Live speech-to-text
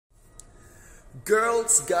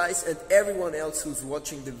Girls, guys, and everyone else who's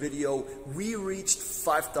watching the video, we reached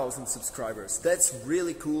 5,000 subscribers. That's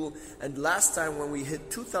really cool. And last time when we hit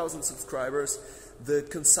 2,000 subscribers, the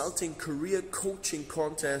consulting career coaching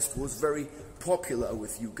contest was very popular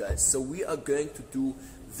with you guys. So we are going to do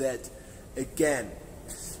that again.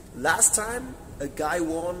 Last time a guy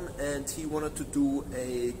won and he wanted to do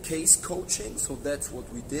a case coaching, so that's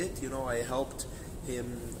what we did. You know, I helped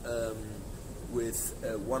him with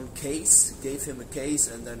one case, gave him a case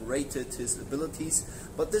and then rated his abilities.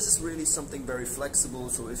 But this is really something very flexible,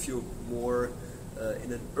 so if you're more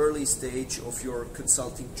in an early stage of your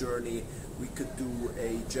consulting journey, we could do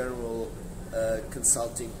a general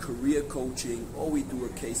consulting career coaching, or we do a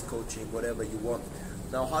case coaching, whatever you want.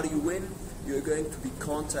 Now, how do you win? You're going to be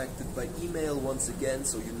contacted by email once again,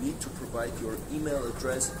 so you need to provide your email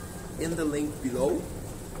address in the link below,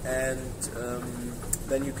 and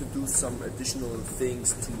then you can do some additional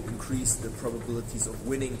things to increase the probabilities of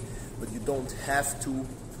winning, but you don't have to.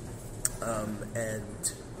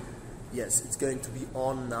 And yes, it's going to be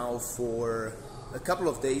on now for a couple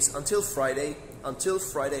of days until Friday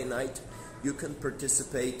night. You can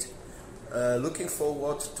participate. Looking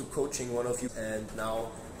forward to coaching one of you, and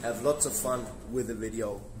now have lots of fun with the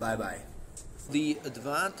video. Bye bye. The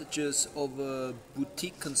advantages of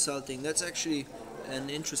boutique consulting, that's actually an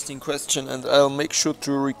interesting question, and I'll make sure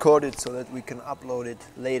to record it so that we can upload it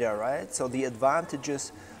later, right? So the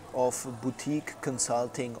advantages of boutique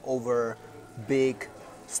consulting over big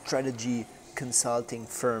strategy consulting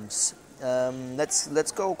firms.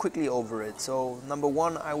 Let's go quickly over it. So number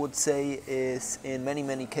one, I would say, is in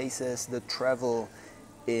many cases the travel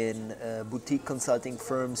in boutique consulting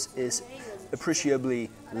firms is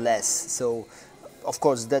appreciably less. So of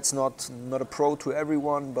course that's not a pro to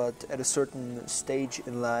everyone, but at a certain stage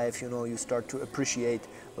in life, you know, you start to appreciate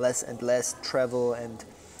less and less travel, and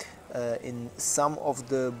in some of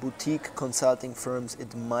the boutique consulting firms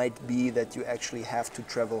it might be that you actually have to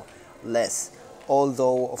travel less.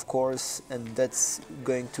 Although, of course, and that's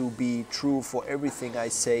going to be true for everything I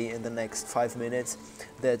say in the next 5 minutes,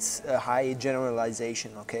 that's a high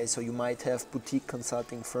generalization, okay? So you might have boutique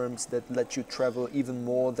consulting firms that let you travel even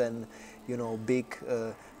more than, you know, big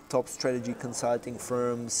top strategy consulting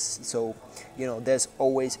firms. So, you know, there's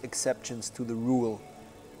always exceptions to the rule.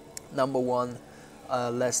 Number one,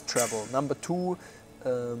 less travel. Number two,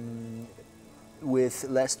 with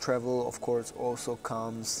less travel, of course, also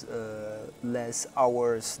comes less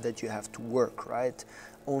hours that you have to work, right?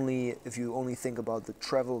 If you only think about the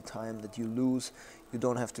travel time that you lose, you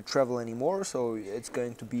don't have to travel anymore, so it's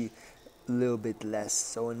going to be a little bit less.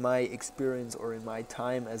 So in my experience, or in my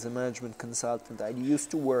time as a management consultant, I used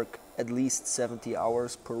to work at least 70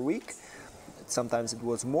 hours per week. Sometimes it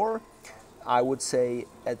was more. I would say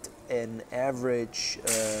at an average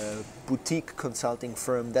boutique consulting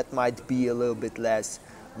firm that might be a little bit less,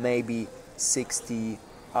 maybe 60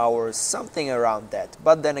 hours, something around that.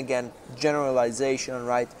 But then again, generalization,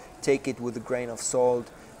 right? Take it with a grain of salt.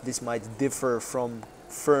 This might differ from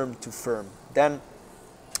firm to firm. Then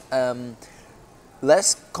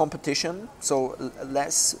less competition, so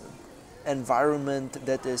less environment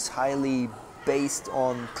that is highly based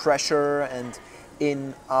on pressure and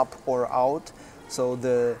in, up or out. So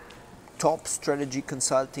the top strategy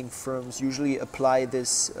consulting firms usually apply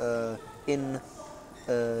this up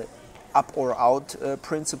or out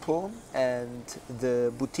principle, and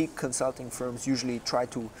the boutique consulting firms usually try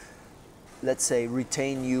to, let's say,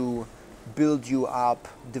 retain you, build you up,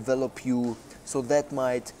 develop you. So that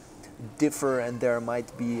might differ, and there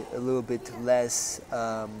might be a little bit less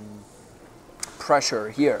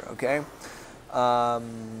pressure here, okay?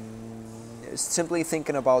 Simply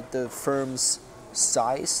thinking about the firm's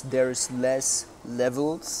size, there's less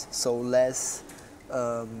levels, so less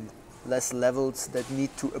levels that need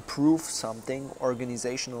to approve something,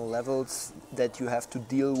 organizational levels that you have to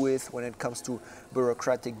deal with when it comes to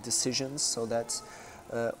bureaucratic decisions. So that's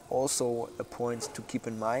also a point to keep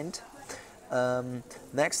in mind.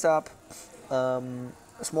 Next up, a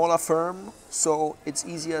smaller firm, so it's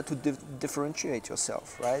easier to differentiate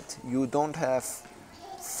yourself, right? You don't have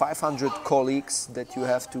 500 colleagues that you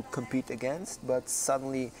have to compete against, but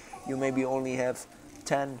suddenly you maybe only have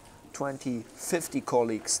 10, 20, 50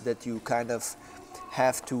 colleagues that you kind of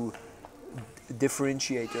have to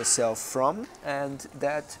differentiate yourself from, and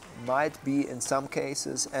that might be, in some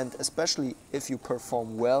cases, and especially if you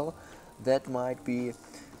perform well, that might be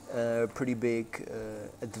a pretty big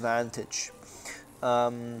advantage.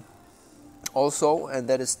 Also, and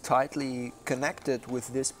that is tightly connected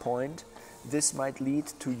with this point, this might lead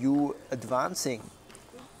to you advancing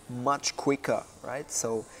much quicker, right?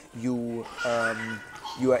 So you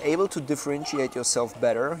You are able to differentiate yourself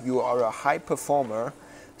better. You are a high performer.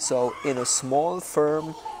 So in a small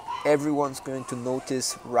firm, everyone's going to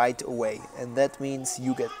notice right away. And that means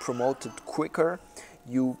you get promoted quicker,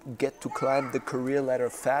 you get to climb the career ladder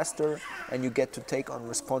faster, and you get to take on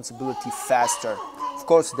responsibility faster. Of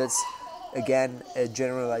course, that's again a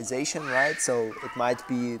generalization, right? So it might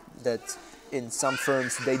be that in some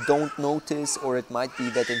firms they don't notice, or it might be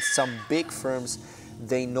that in some big firms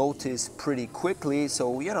they notice pretty quickly.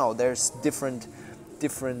 So there's different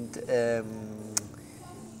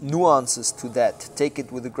nuances to that. Take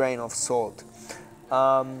it with a grain of salt.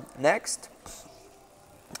 Next,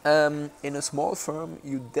 in a small firm,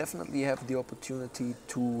 you definitely have the opportunity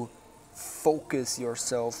to focus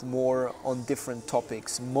yourself more on different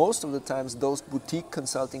topics. Most of the times, those boutique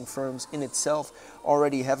consulting firms in itself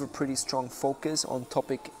already have a pretty strong focus on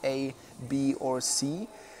topic A, B, or C,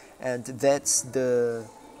 and that's the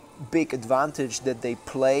big advantage that they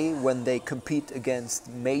play when they compete against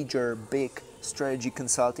major big strategy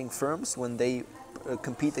consulting firms. When they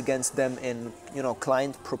compete against them in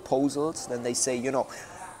client proposals, then they say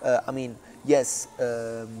yes,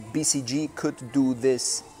 BCG could do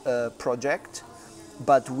this project,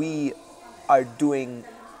 but we are doing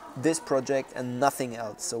this project and nothing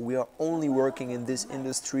else. So we are only working in this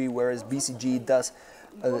industry, whereas BCG does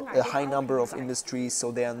a high number of industries,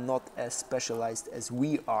 so they are not as specialized as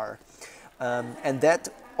we are. And that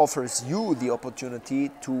offers you the opportunity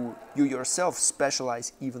to you yourself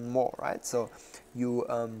specialize even more, right? So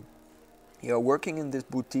you're working in this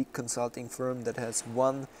boutique consulting firm that has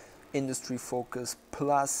one industry focus,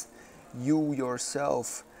 plus you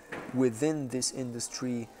yourself within this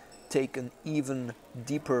industry take an even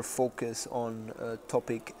deeper focus on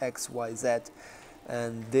topic X, Y, Z,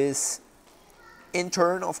 and this in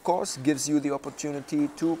turn, of course, gives you the opportunity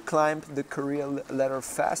to climb the career ladder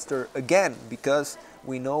faster again, because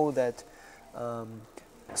we know that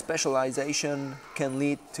specialization can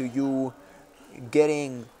lead to you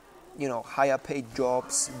getting higher paid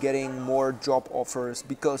jobs, getting more job offers,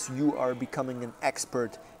 because you are becoming an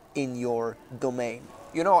expert in your domain.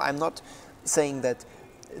 I'm not saying that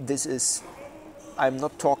I'm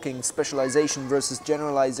not talking specialization versus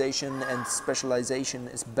generalization, and specialization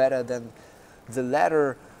is better than the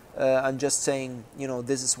latter. I'm just saying,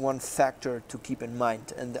 this is one factor to keep in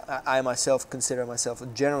mind. And I myself consider myself a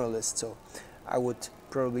generalist, so I would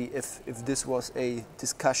probably, if this was a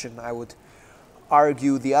discussion, I would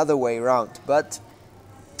argue the other way around. But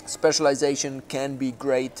specialization can be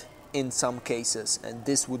great in some cases, and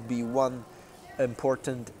this would be one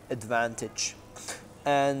important advantage.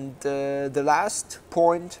 And the last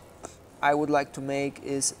point I would like to make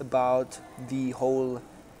is about the whole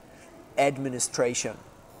administration.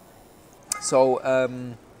 So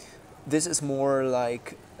this is more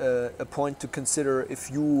like a point to consider if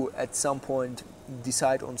you at some point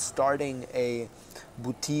decide on starting a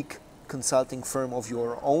boutique consulting firm of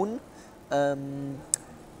your own.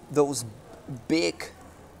 Those big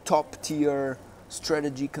top tier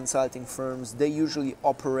strategy consulting firms, they usually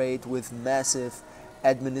operate with massive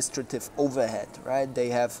administrative overhead, right? They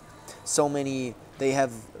have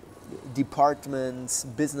departments,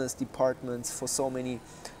 business departments for so many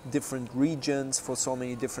different regions, for so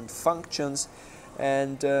many different functions,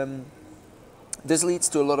 and this leads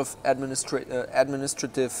to a lot of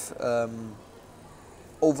administrative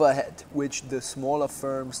overhead, which the smaller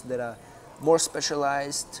firms that are more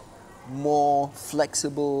specialized, more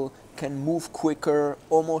flexible, can move quicker,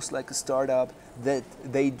 almost like a startup, that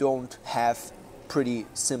they don't have pretty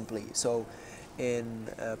simply. So in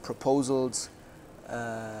proposals,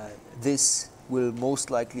 this will most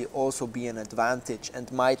likely also be an advantage,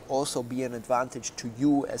 and might also be an advantage to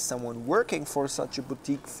you as someone working for such a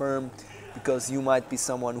boutique firm, because you might be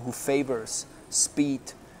someone who favors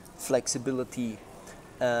speed, flexibility,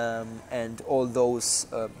 and all those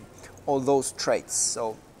traits.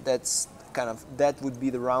 So that would be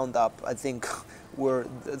the roundup. I think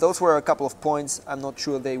those were a couple of points. I'm not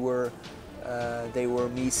sure they were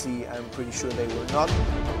meaty. I'm pretty sure they were not.